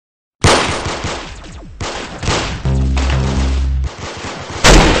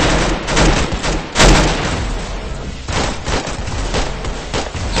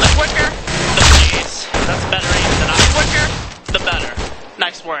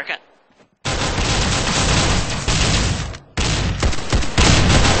work.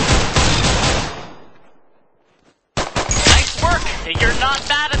 Nice work! You're not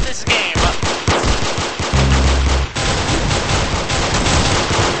bad at this game.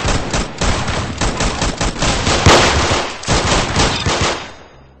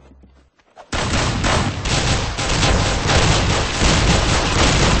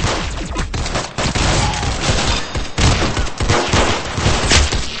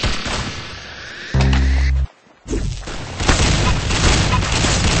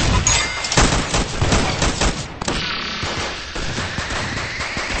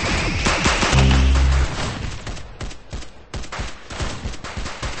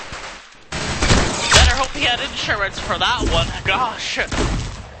 He had insurance for that one. Gosh.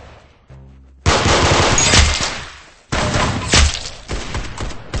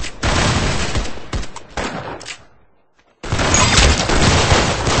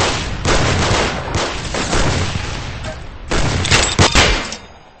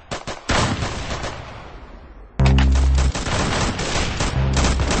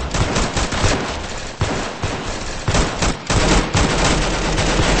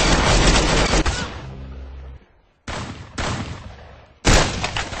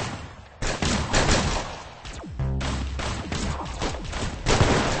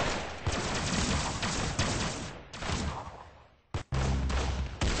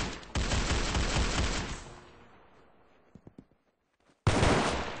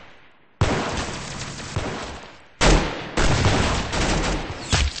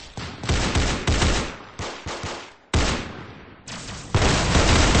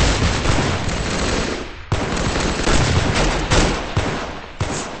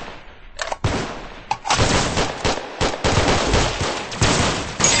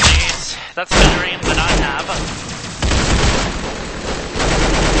 That's better aim than I have.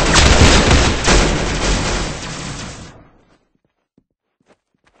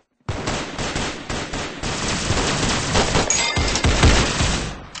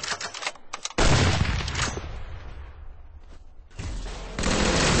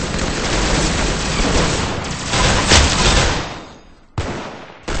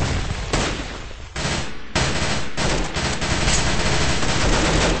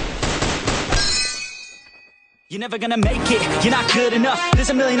 You're never gonna make it, you're not good enough. There's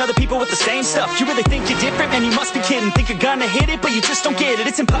a million other people with the same stuff. You really think you're different? Man, you must be kidding. Think you're gonna hit it, but you just don't get it.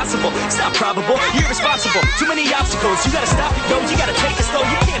 It's impossible, it's not probable, you're irresponsible. Too many obstacles, you gotta stop it, yo. You gotta take it slow,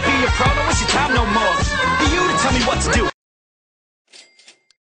 you can't be a pro. Don't waste your time no more. For you to tell me what to do.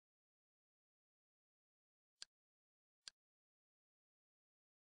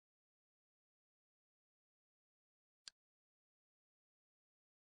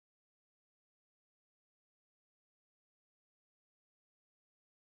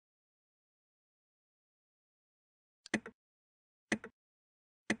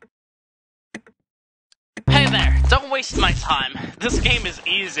 Hey there, don't waste my time. This game is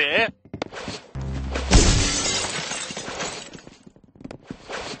easy. Better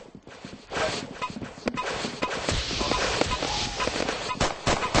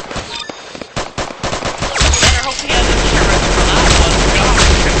hope he has insurance for that one.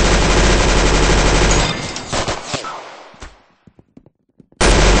 Gosh.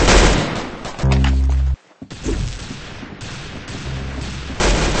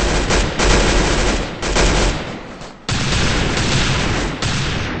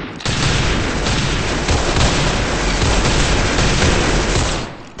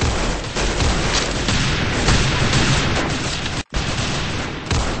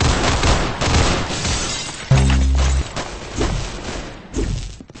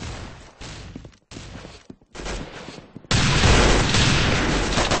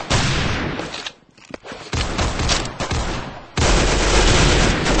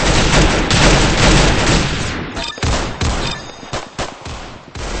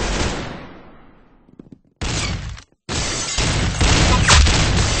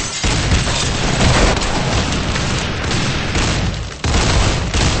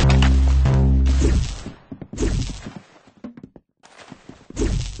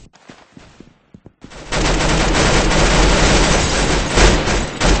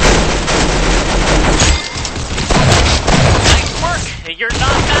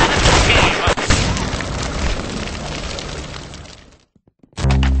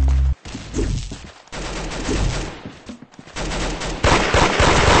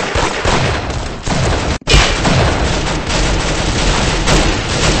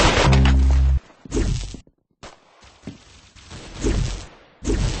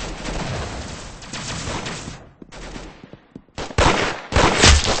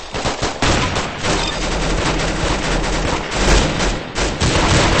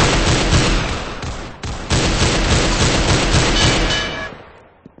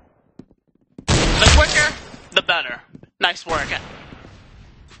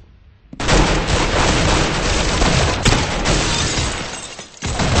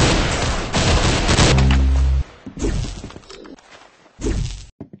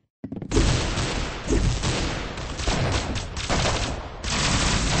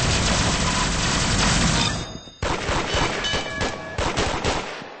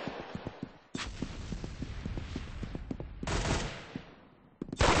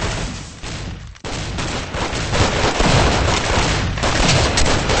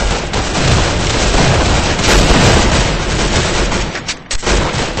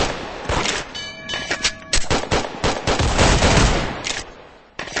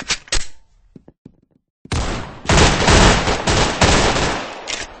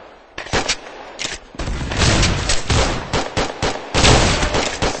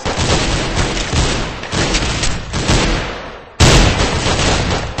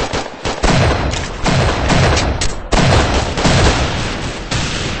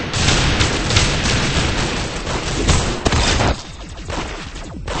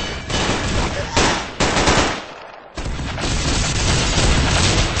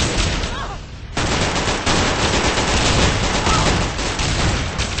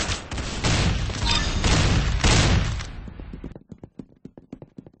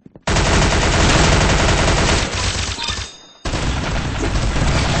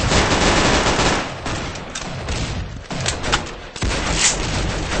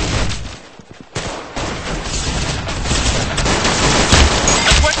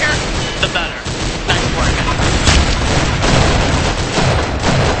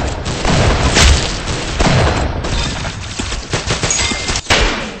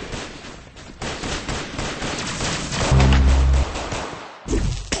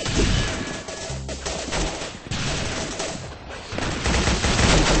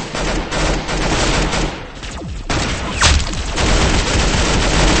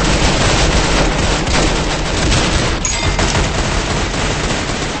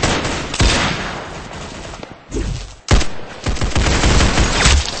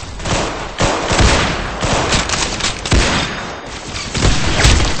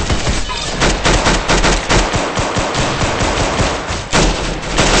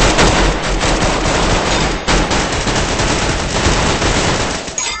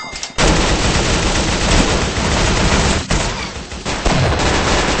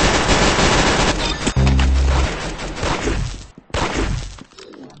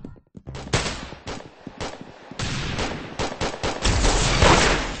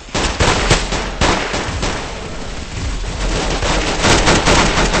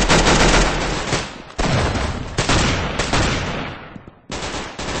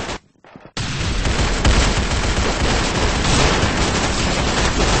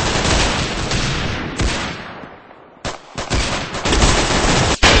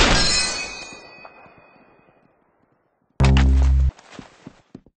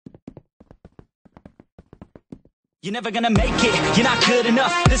 You're never gonna make it, you're not good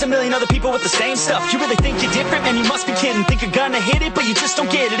enough. There's a million other people with the same stuff. You really think you're different? Man, you must be kidding. Think you're gonna hit it, but you just don't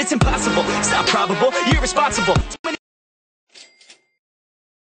get it. It's impossible, it's not probable, you're irresponsible. Too many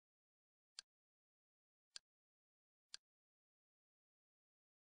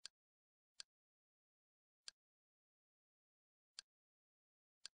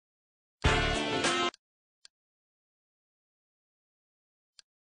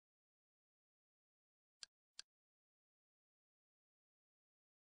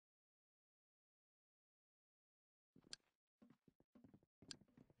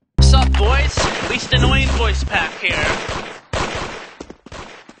What's up, boys? Least annoying voice pack here.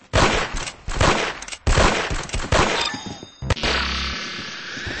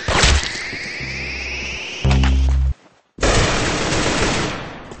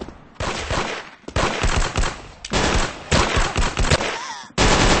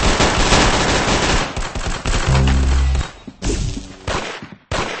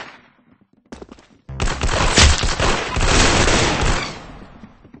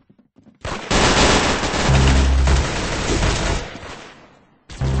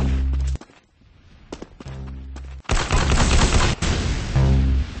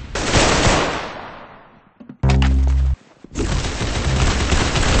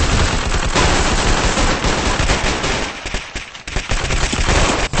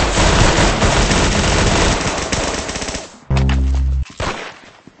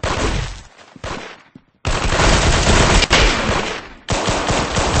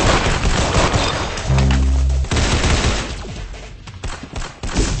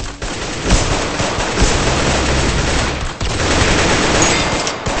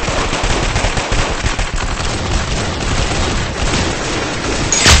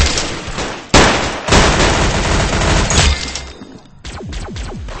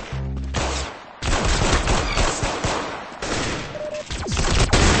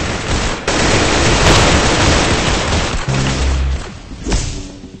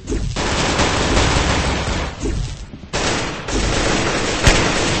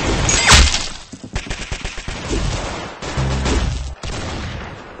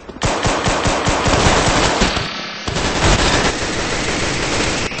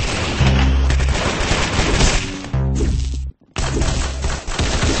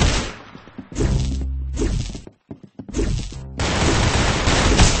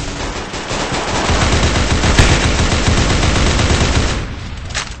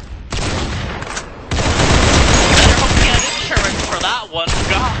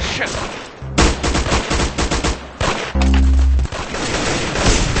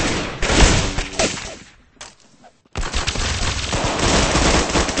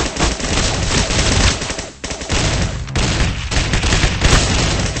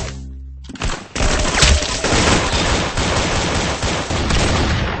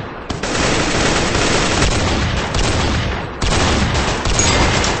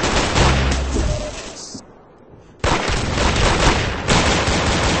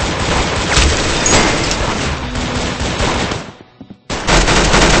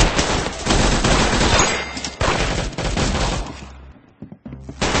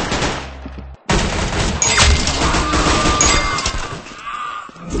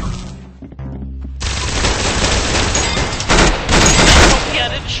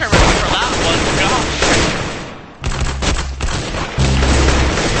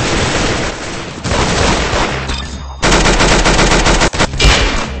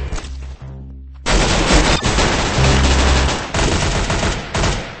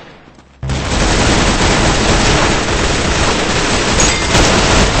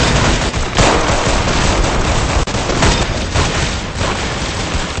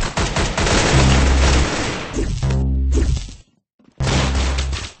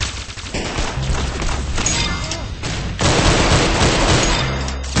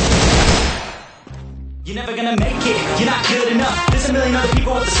 You're never gonna make it, you're not good enough. There's a million other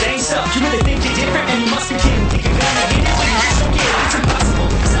people with the same stuff. You really think you're different? Man, you must be kidding. Think you're gonna hit it, but you just don't get it. It's impossible,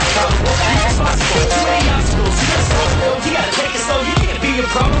 it's not probable, you're irresponsible. Too many obstacles, you gotta slow it, you gotta take it slow. You can't be a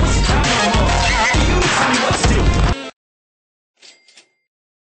problem, what's your time no more? You tell me what to do.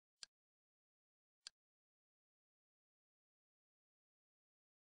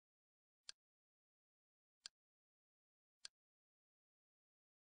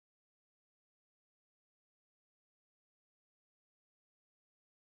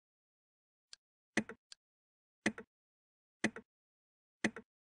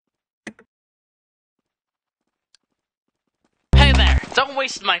 Don't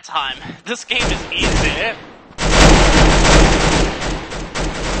waste my time. This game is easy.